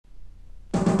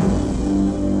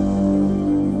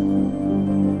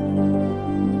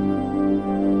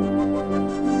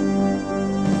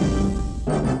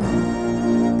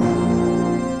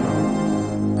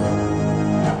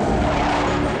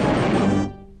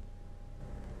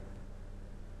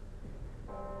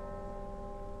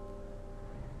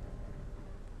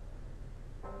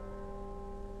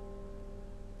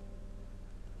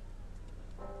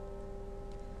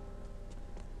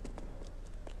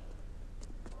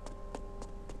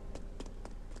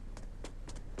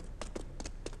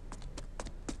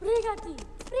Sbrigati,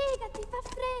 sbrigati, fa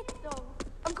freddo.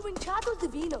 Ho cominciato il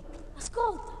divino.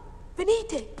 Ascolta,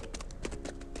 venite.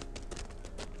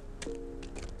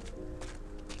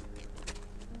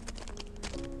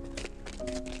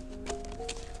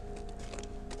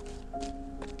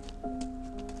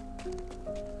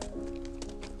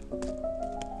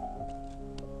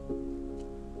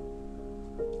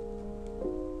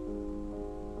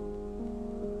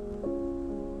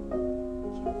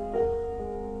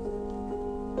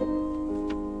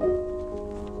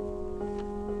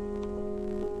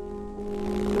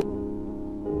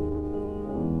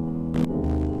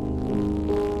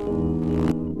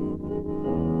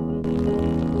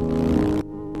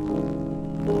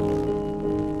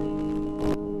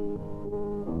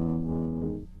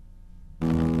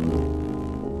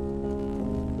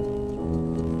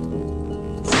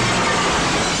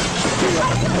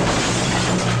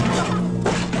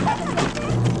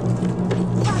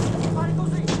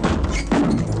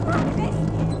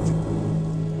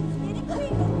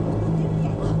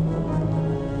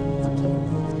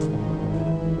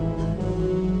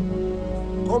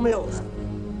 Come osa?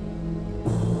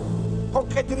 Con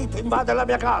che diritto invade la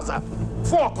mia casa?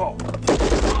 Fuoco!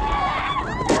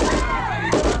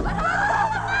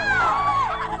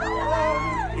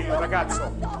 Il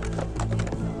ragazzo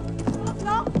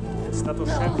è stato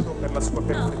scelto per la sua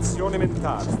perfezione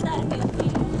mentale.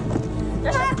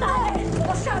 Lasciatelo!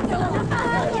 Lasciatelo!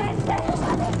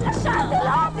 Lasciatelo!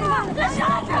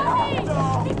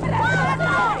 Lasciatelo! Vi prego!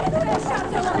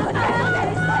 Lasciatelo!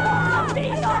 Vi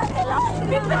prego!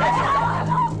 Vi prego!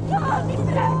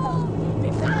 Vi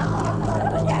prego!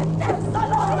 Niente!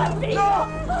 Solo un bambino!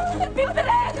 Vi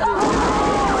prego!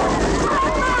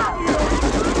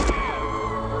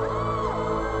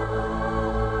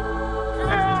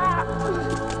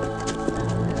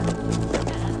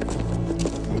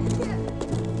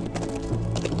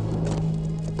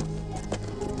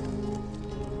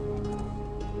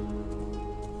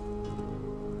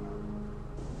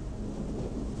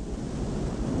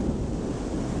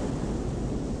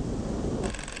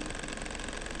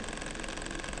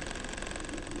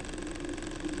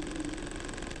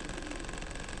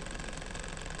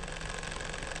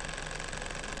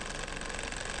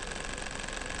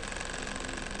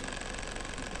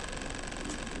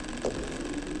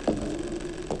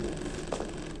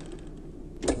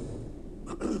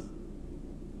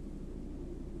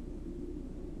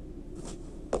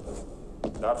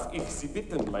 Darf ich Sie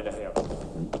bitten, meine Herren?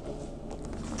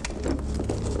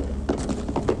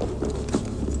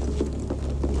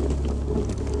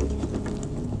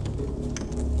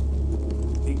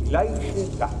 Die gleiche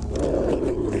Sache.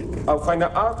 Auf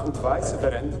eine Art und Weise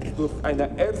verändert durch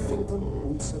eine Erfindung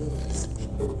unserer Wissenschaft.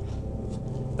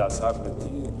 Das arme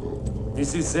Tier, wie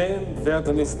Sie sehen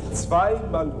werden, ist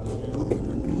zweimal klug,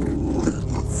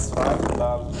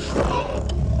 zweimal schlau.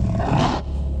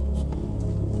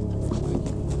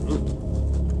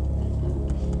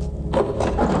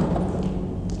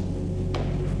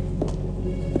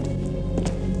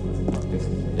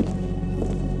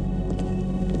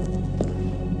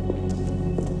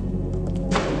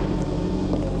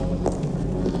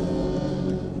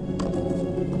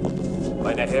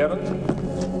 Meine Herren,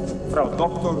 Frau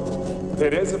Dr.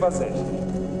 Therese Vasel.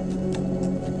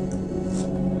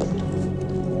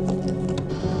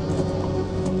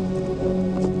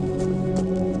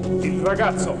 Il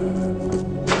ragazzo.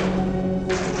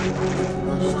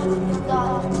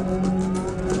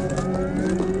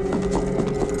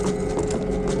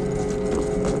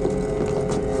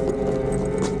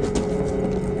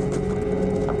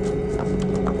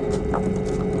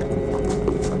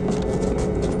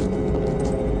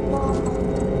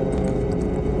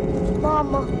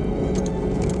 Mamma,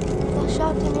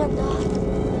 lasciatemi andare,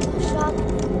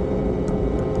 lasciatemi.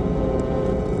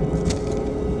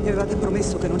 Mi avevate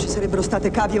promesso che non ci sarebbero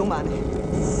state cavie umane.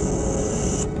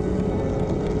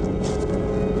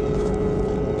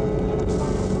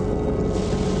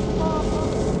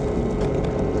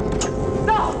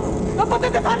 No! Non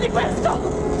potete fargli questo!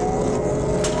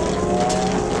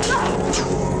 No!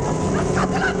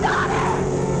 Lasciatelo andare!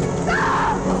 No!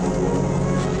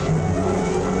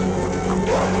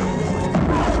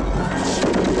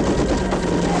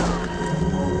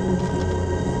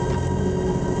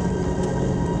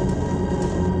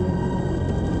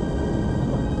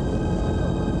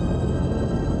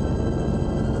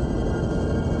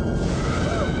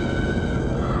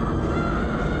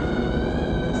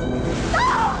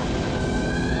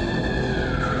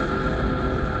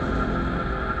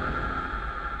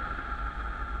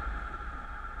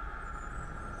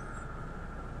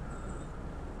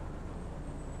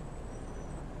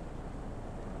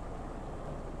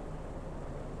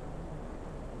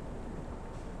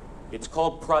 It's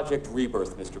called Project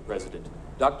Rebirth, Mr. President.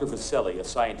 Dr. Vaselli, a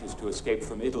scientist who escaped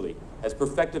from Italy, has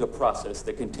perfected a process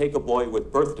that can take a boy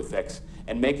with birth defects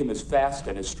and make him as fast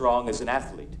and as strong as an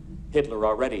athlete. Hitler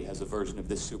already has a version of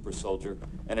this super soldier,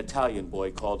 an Italian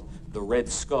boy called the Red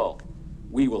Skull.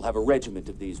 We will have a regiment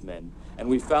of these men, and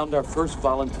we found our first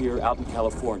volunteer out in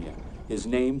California. His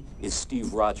name is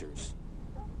Steve Rogers.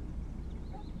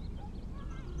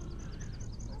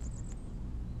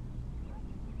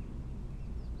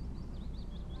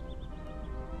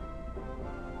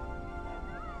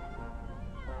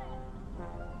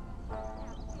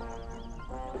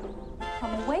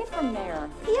 Come away from there.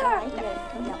 Here. Right there.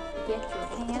 Now, get your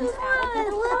hands out of the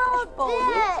little trash bowl.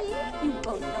 bit. You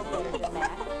both know better than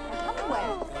that. Now, come away.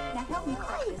 Now, help me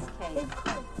crack this cake.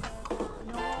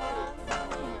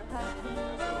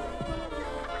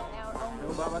 No,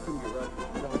 Bob, I couldn't get right.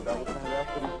 You know, that was kind of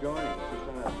after he's joining. It's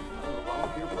kind of a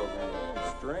volunteer program. It's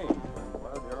strange.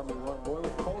 Well, the Army want boy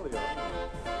with polio.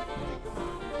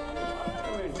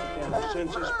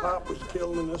 Since his pop was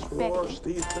killed in this war,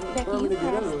 Steve's been Becky, determined you to get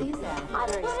pass into it. these out. I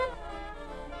put it.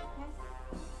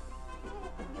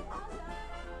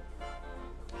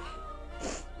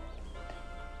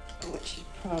 I want you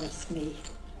to promise me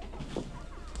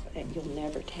that you'll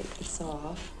never take this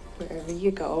off wherever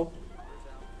you go.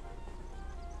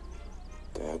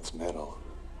 Dad's medal.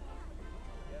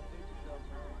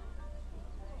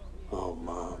 Oh,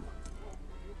 Mom.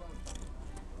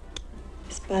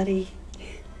 His buddy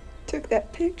took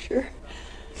that picture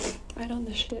right on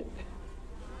the ship.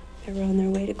 They were on their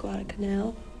way to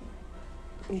Guadalcanal,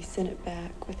 and he sent it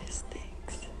back with his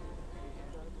thanks.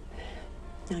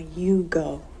 Now you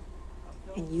go,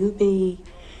 and you be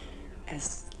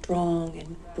as strong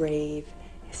and brave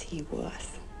as he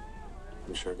was.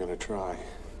 I'm sure gonna try.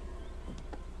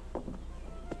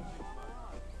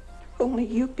 Only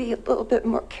you be a little bit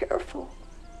more careful.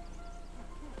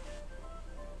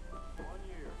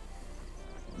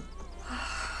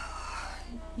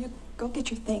 You go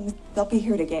get your things. They'll be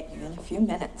here to get you in a few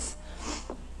minutes.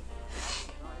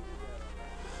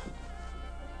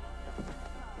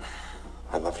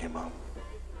 I love you, Mom.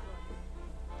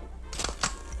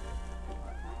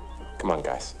 Come on,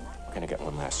 guys. We're gonna get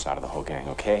one last shot of the whole gang,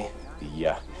 okay?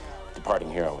 The departing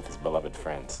hero with his beloved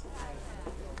friends.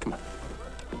 Come on.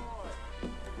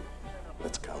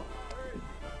 Let's go.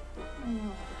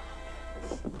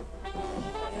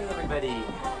 Hey, everybody.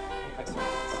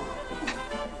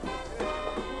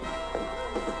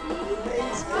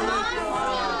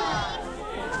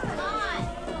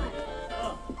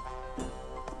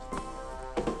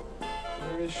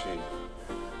 Where is she?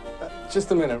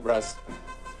 Just a minute, Russ.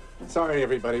 Sorry,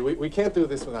 everybody. We can't do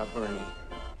this without Bernie.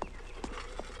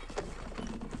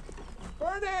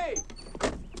 Bernie!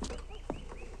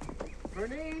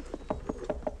 Bernie!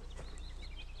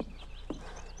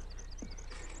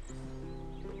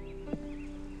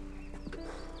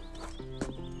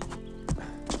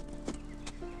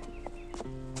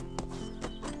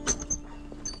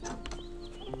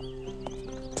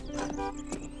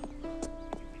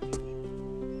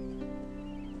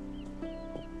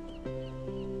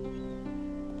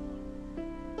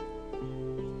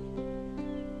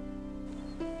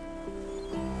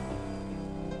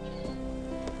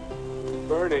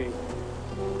 Bernie.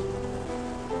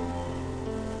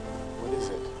 What is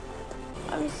it?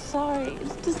 I'm sorry.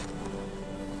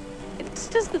 It's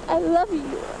just that I love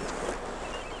you.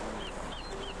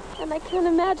 And I can't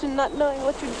imagine not knowing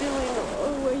what you're doing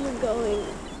or where you're going.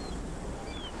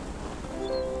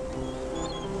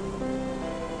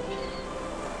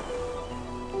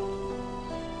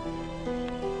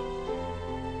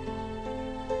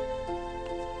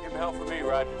 Give him hell for me,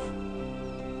 Rogers.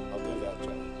 I'll do that,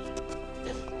 John.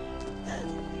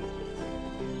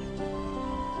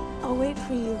 I'll wait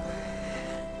for you.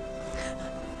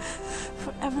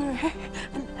 Forever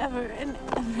and ever and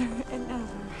ever and ever.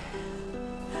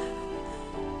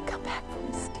 Come back for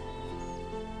me, Steve.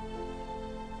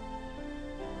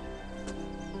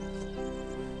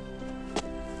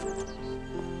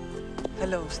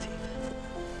 Hello, Steve.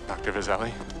 Dr.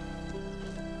 Vaselli?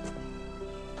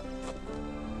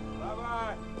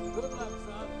 Bye-bye. Good luck,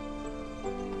 son.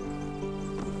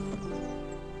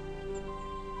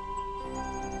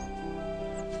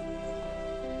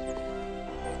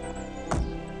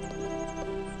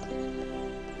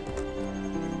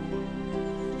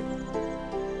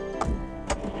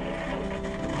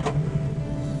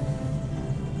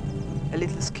 A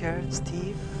little scared,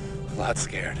 Steve? A lot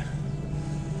scared.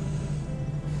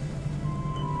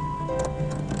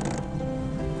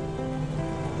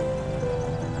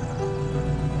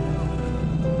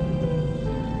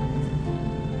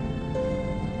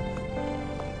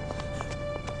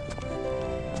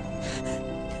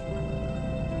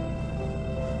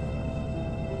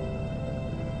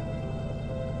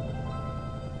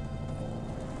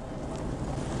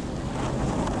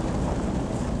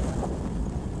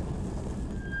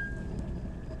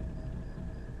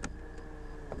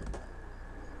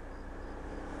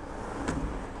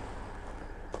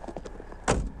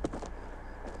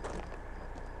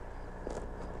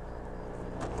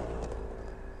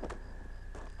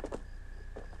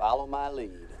 follow my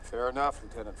lead. Fair enough,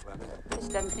 Lieutenant Fleming. This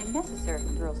doesn't seem necessary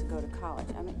for girls to go to college.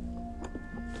 I mean,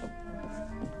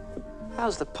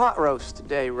 How's the pot roast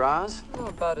today, Roz? Oh,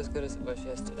 about as good as it was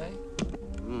yesterday.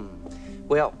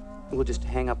 Well, we'll just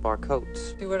hang up our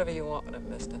coats. Do whatever you want with it,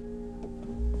 mister.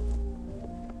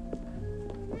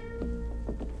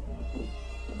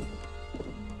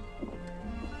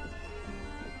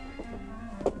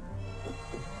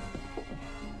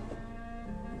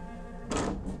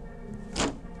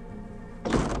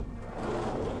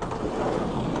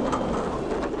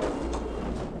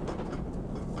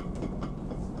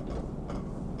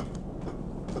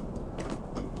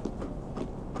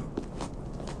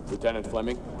 Lieutenant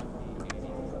Fleming.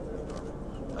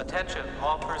 Attention,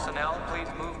 all personnel, please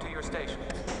move to your stations.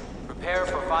 Prepare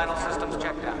for final systems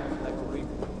checkdown.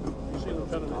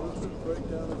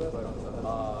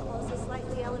 Also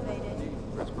slightly elevated.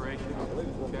 Respiration.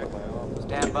 Check.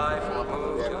 Stand by for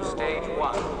move to stage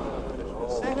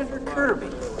 1. Senator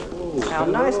Kirby. How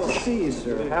nice to see you,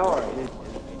 sir. How are you?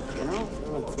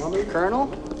 Colonel? Colonel?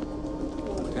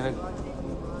 Lieutenant.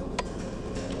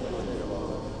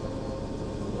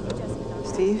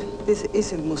 Steve, this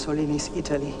isn't Mussolini's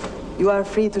Italy. You are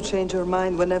free to change your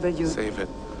mind whenever you... Save it.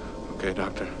 Okay,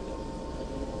 Doctor.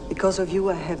 Because of you,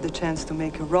 I have the chance to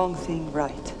make a wrong thing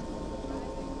right.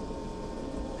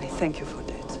 I thank you for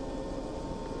that.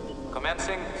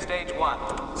 Commencing stage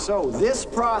 1. So this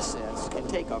process can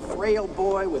take a frail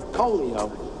boy with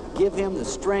polio, give him the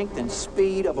strength and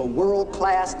speed of a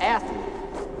world-class athlete.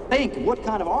 Think of what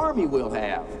kind of army we'll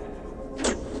have.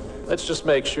 Let's just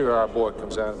make sure our boy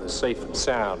comes out of this safe and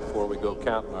sound before we go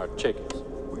counting our chickens.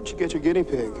 Where'd you get your guinea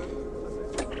pig?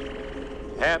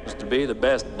 Happens to be the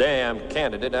best damn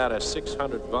candidate out of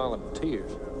 600 volunteers.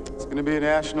 He's gonna be a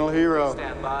national hero.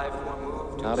 Stand by for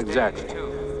move to Not stage exactly.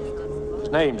 2. His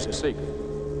name's a secret.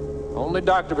 Only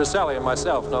Dr. Vasselli and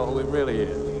myself know who he really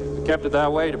is. We kept it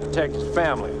that way to protect his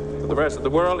family. For the rest of the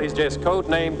world, he's just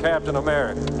codenamed Captain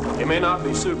America. He may not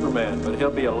be Superman, but he'll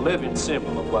be a living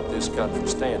symbol of what this country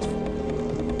stands for.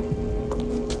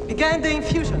 Begin the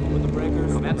infusion. With the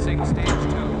breakers. Commencing stage 2.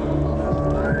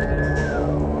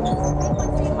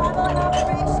 Level in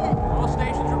operation. All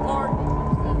stations report.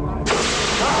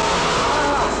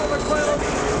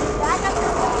 Back up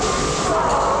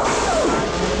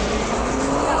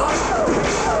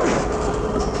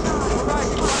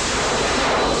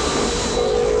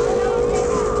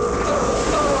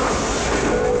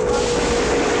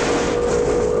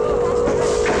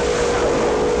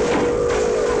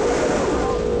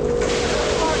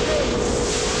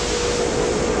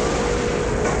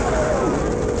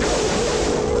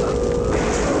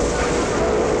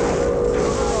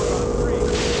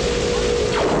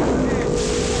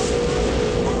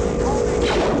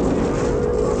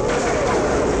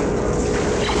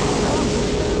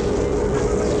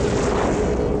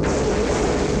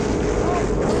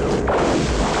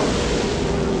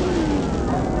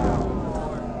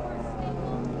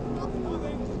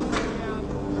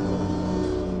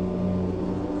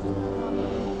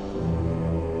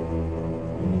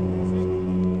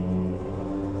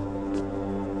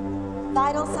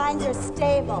Vital signs are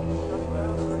stable.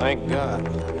 Thank God.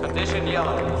 Condition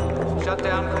yellow.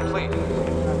 Shutdown complete.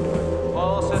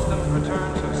 All systems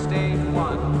return to stage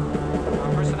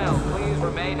 1. Personnel, please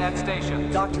remain at station.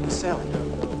 Dr. Vasselli,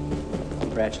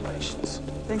 congratulations.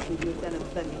 Thank you, Lieutenant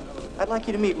Fleming. I'd like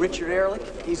you to meet Richard Ehrlich.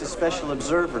 He's a special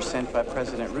observer sent by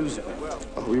President Roosevelt.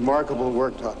 Oh, remarkable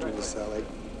work, Dr. Vasselli.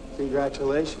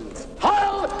 Congratulations.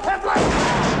 Oh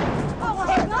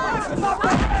my God!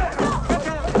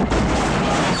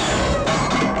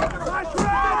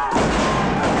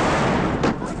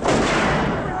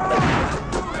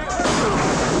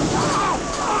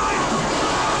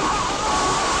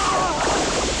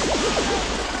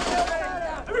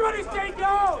 Everybody stay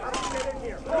down!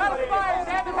 Got a fire,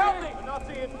 hand and help me!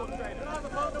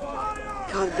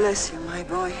 God bless you, my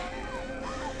boy.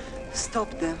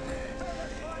 Stop them.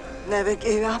 Never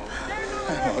give up.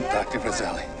 Oh, Dr.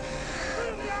 Vasselli.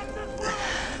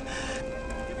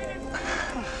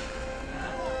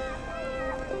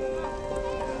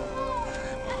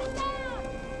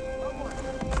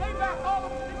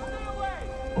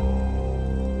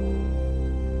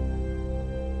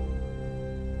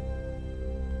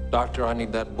 Doctor, I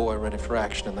need that boy ready for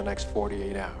action in the next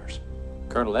 48 hours.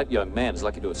 Colonel, that young man is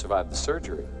lucky to have survived the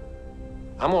surgery.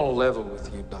 I'm on a level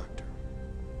with you, Doctor.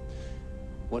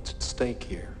 What's at stake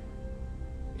here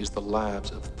is the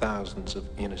lives of thousands of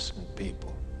innocent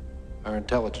people. Our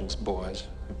intelligence boys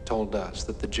have told us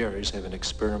that the Jerrys have an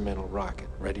experimental rocket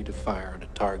ready to fire at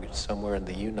a target somewhere in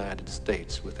the United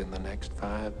States within the next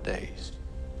 5 days.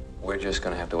 We're just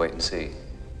gonna have to wait and see.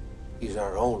 He's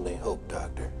our only hope,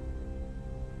 Doctor.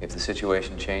 If the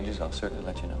situation changes, I'll certainly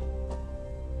let you know.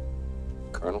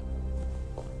 Colonel?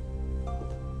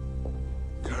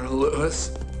 Colonel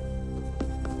Lewis?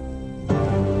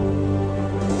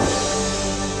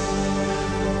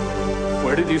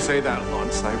 Where did you say that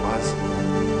launch site was?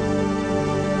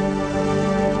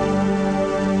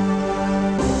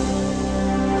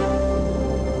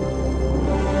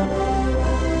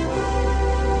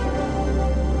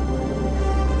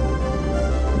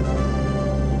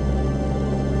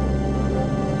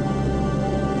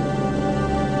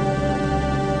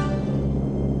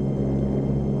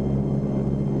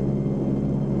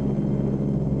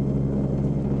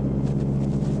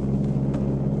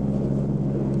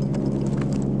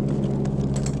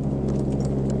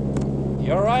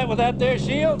 You all right with that there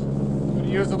shield? Could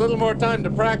use a little more time to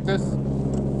practice.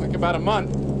 Like about a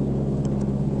month.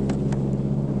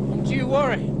 Don't you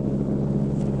worry.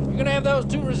 You're gonna have those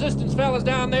two resistance fellas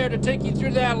down there to take you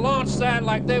through that launch site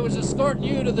like they was escorting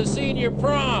you to the senior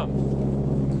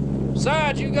prom.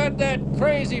 Besides, you got that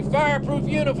crazy fireproof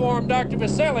uniform Dr.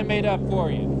 Vaselli made up for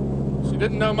you. She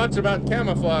didn't know much about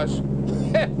camouflage.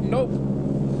 Nope.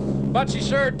 But she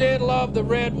sure did love the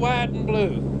red, white, and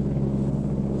blue.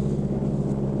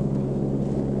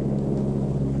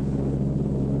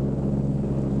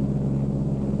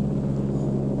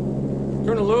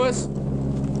 Colonel Lewis?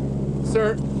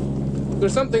 Sir,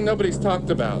 there's something nobody's talked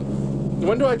about.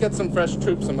 When do I get some fresh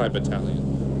troops in my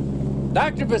battalion?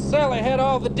 Dr. Vaselli had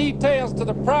all the details to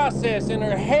the process in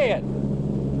her head,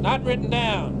 not written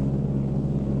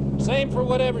down. Same for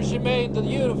whatever she made the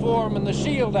uniform and the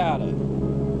shield out of.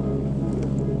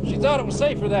 She thought it was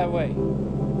safer that way.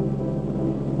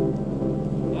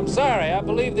 I'm sorry, I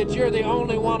believe that you're the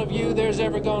only one of you there's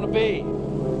ever going to be.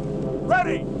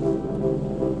 Ready!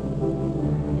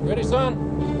 Ready, son?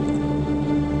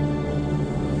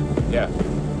 Yeah,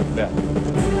 bet.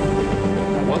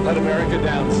 I won't let America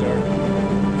down, sir.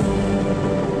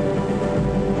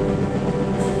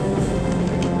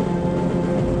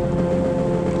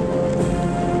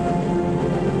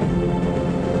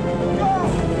 Go!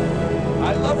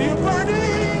 I love you, Bernie!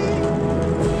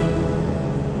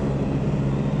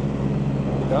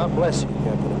 God bless you,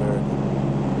 Captain America.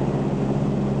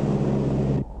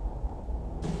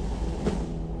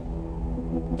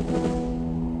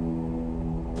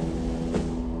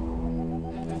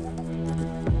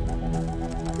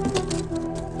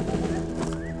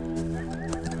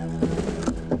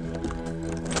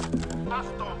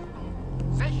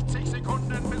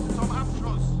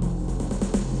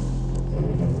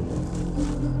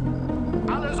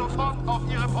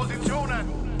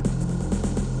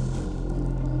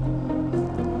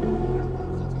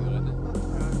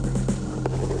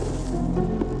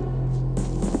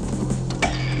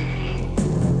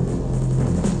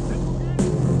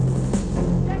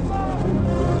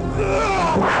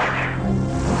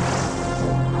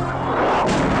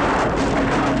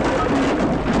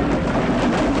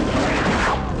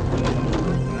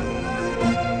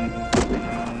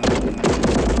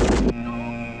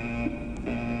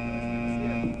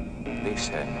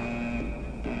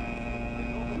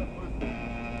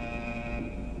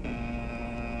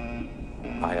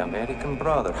 My American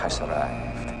brother has arrived.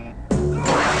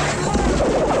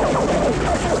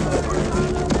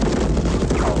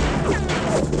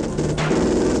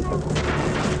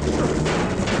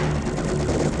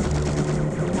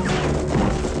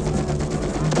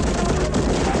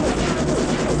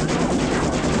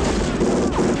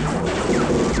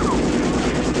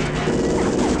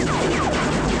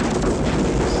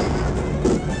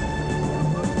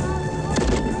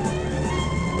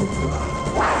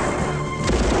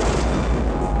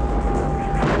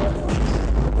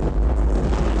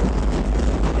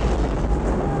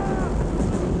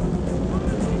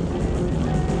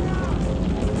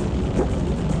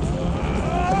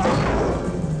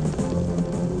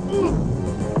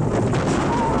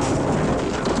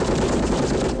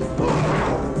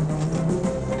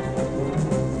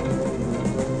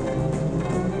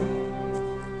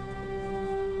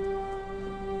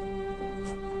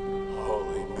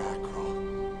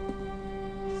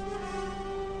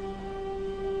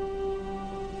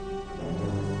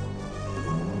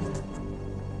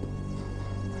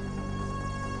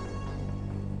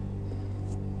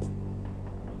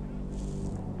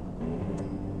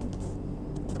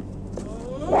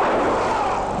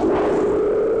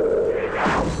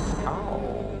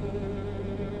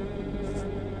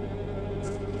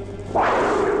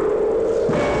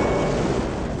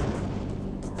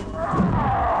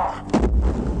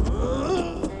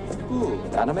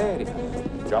 An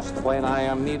American, just when I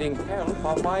am needing help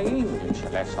on my English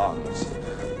lessons.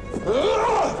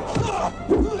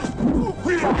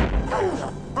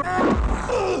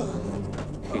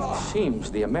 It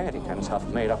seems the Americans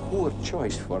have made a poor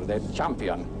choice for their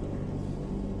champion.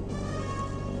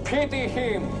 Pity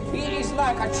him! He is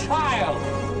like a child!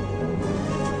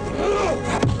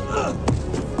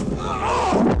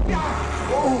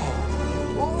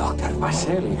 Dr.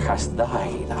 Vasily has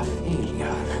died a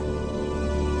failure.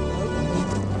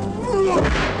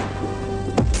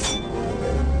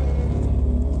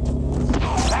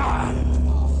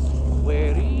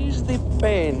 Where is the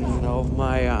pen of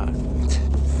my aunt?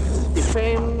 The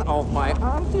pen of my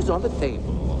aunt is on the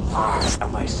table.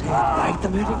 Am I saying right,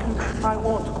 American? I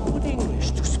want good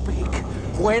English to speak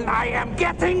when I am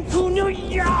getting to New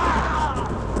York!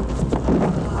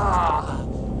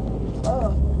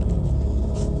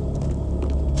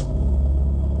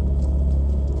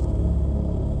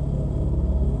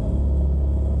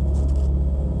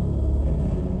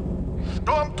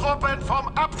 Sturmtruppen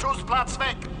vom Abschussplatz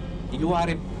weg! You are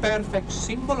a perfect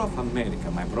symbol of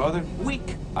America, my brother.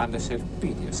 Weak and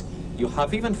self-piteous. You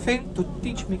have even failed to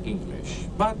teach me English.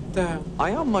 But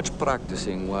I am much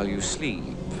practicing while you sleep.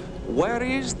 Where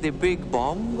is the big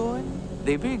bomb going?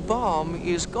 The big bomb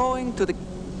is going to the...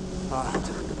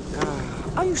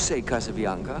 how you say,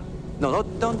 Casabianca? No,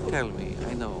 don't tell me.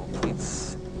 I know.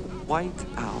 It's White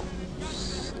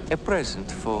House. A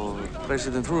present for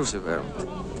President Roosevelt.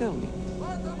 Tell me,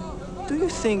 do you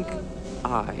think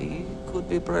I could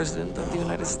be president of the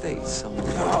United States someday?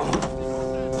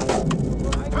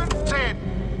 15,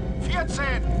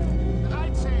 14,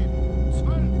 13,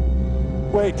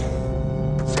 12. Wait.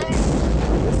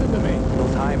 Listen to me. No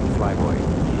time, flyboy.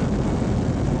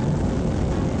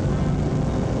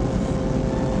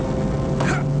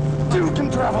 Two can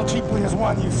travel cheaply as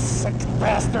one, you sick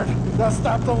bastard. Now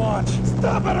stop the launch.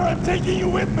 Stop it or I'm taking you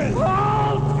with me.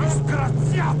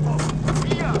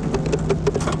 Vier,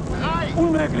 drei,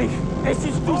 Unmöglich. Es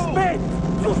ist zu spät.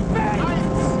 Zu spät.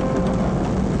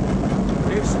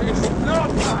 This is no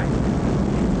time.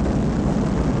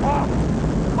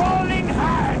 Holding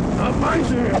hand.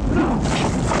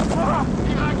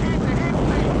 die Rakete hebt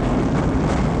sich!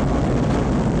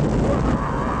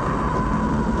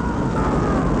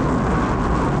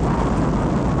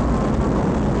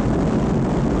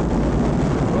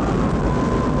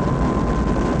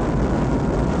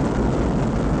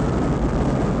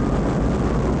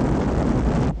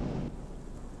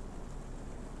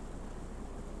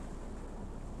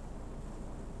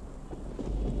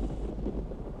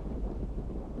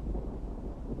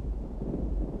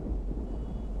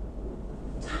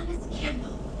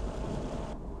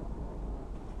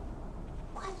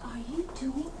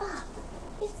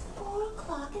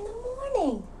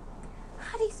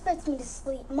 Me to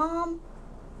sleep, Mom.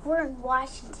 We're in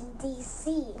Washington,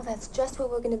 D.C. Well, that's just where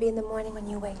we're going to be in the morning when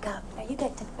you wake up. Now, you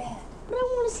get to bed. But I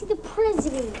want to see the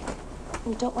president.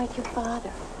 And don't wake your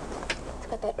father. He's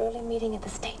got that early meeting at the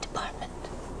State Department.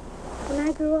 When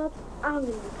I grow up, I'm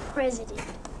going to be president.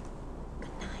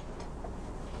 Good night.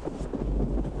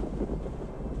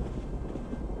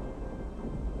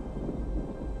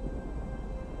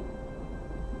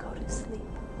 Go to sleep,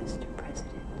 Mr. President.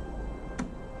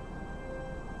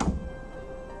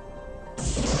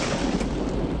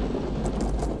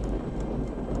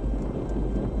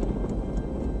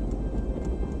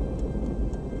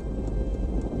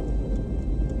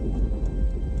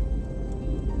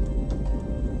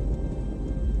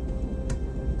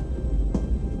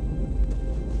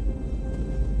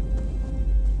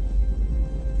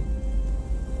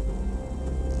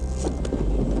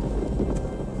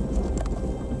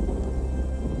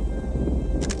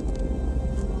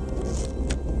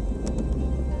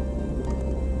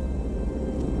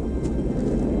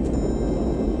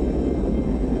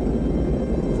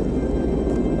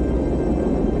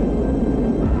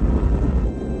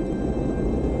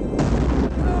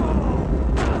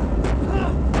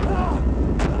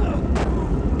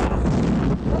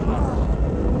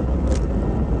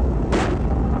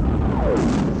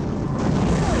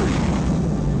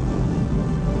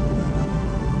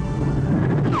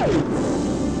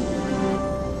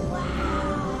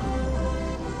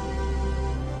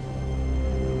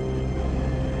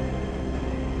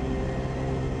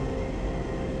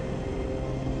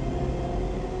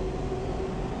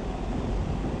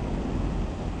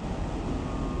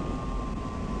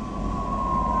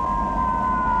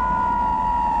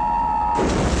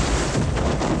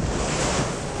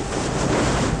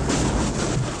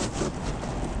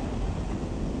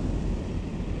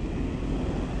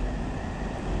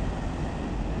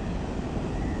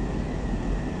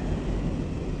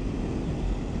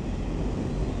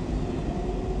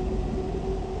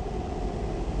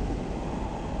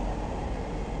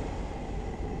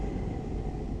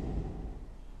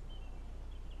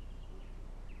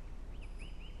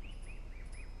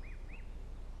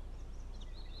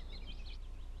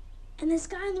 And this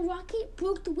guy in the rocket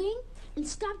broke the wing and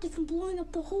stopped it from blowing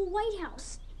up the whole White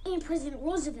House and President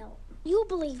Roosevelt. You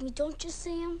believe me, don't you,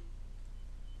 Sam?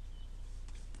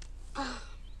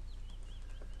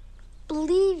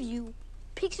 Believe you.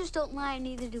 Pictures don't lie, and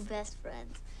neither do best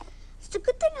friends. It's a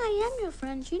good thing I am your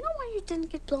friend. You know why you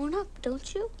didn't get blown up,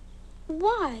 don't you?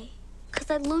 Why? Because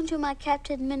I loaned you my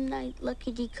Captain Midnight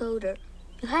Lucky Decoder.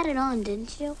 You had it on,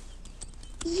 didn't you?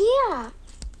 Yeah,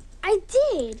 I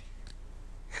did.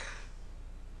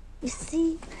 You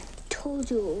see, I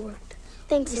told you it worked.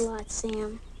 Thanks a lot,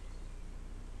 Sam.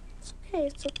 It's okay,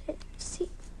 it's okay. See,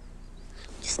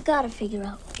 just gotta figure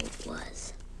out who it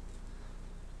was.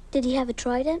 Did he have a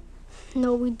trident?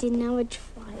 No, we didn't have a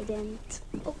trident.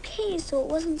 Okay, so it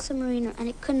wasn't Submariner, and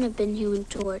it couldn't have been Human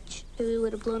Torch. We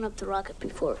would have blown up the rocket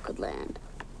before it could land.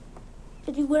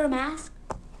 Did he wear a mask?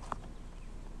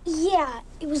 Yeah,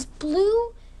 it was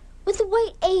blue with a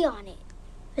white A on it.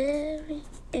 Very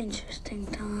interesting,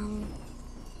 Tom.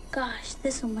 Gosh,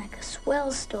 this will make a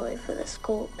swell story for the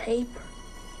school paper.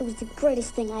 It was the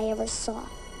greatest thing I ever saw.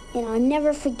 And I'll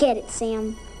never forget it,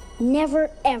 Sam. Never,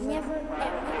 ever. Never,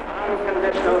 ever.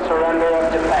 Unconditional surrender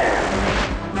of Japan.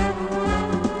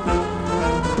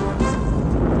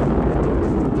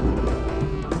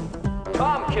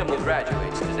 Tom Kimball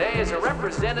graduates today as a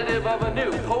representative of a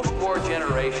new post-war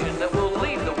generation that will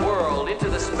lead the world into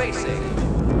the space age.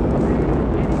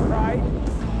 Any price,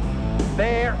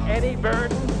 bear any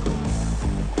burden,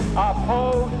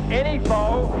 oppose any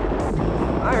foe.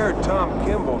 I heard Tom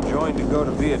Kimball joined to go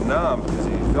to Vietnam because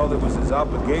he felt it was his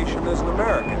obligation as an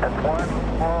American. That's one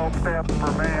small step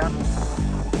for man,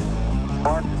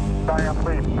 one giant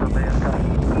leap for mankind.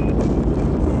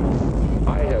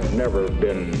 I have never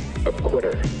been a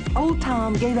quitter. Old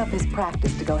Tom gave up his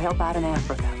practice to go help out in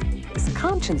Africa. His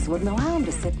conscience wouldn't allow him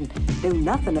to sit and do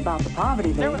nothing about the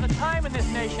poverty there. There was a time in this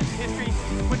nation's history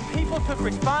when people took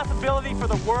responsibility for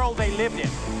the world they lived in.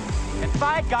 And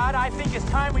by God, I think it's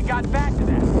time we got back to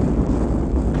that.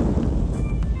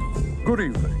 Good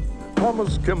evening.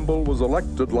 Thomas Kimball was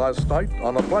elected last night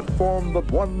on a platform that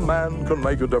one man can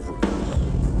make a difference.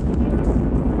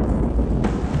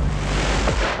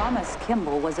 Thomas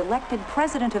Kimball was elected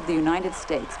President of the United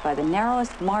States by the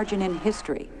narrowest margin in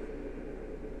history.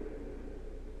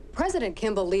 President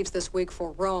Kimball leaves this week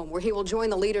for Rome, where he will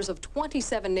join the leaders of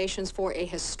 27 nations for a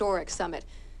historic summit.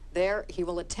 There, he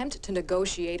will attempt to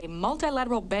negotiate a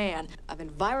multilateral ban of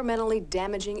environmentally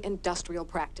damaging industrial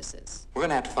practices. We're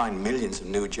going to have to find millions of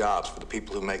new jobs for the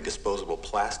people who make disposable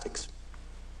plastics,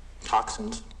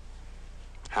 toxins,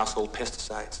 household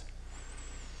pesticides.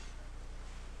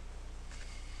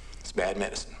 It's bad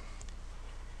medicine.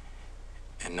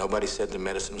 And nobody said the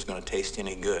medicine was going to taste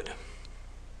any good.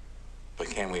 But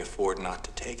can we afford not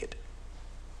to take it?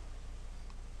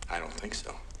 I don't think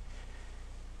so.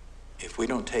 If we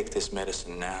don't take this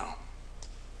medicine now,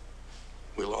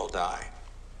 we'll all die.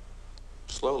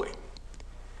 Slowly.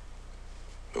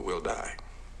 But we'll die.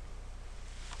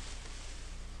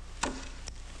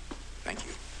 Thank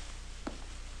you.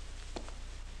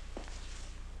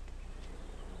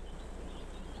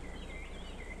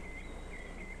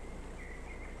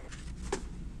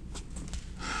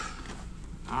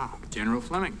 General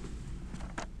Fleming.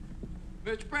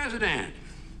 Mr. President,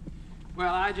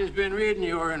 well, I just been reading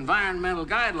your environmental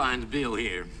guidelines bill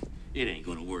here. It ain't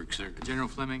gonna work, sir. General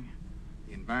Fleming,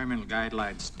 the environmental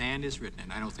guidelines stand as written,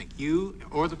 and I don't think you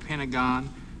or the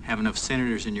Pentagon have enough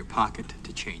senators in your pocket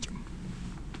to change them.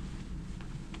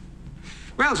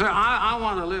 Well, sir, I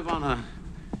want to live on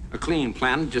a clean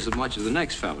planet just as much as the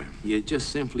next fella. You just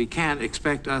simply can't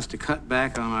expect us to cut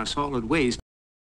back on our solid waste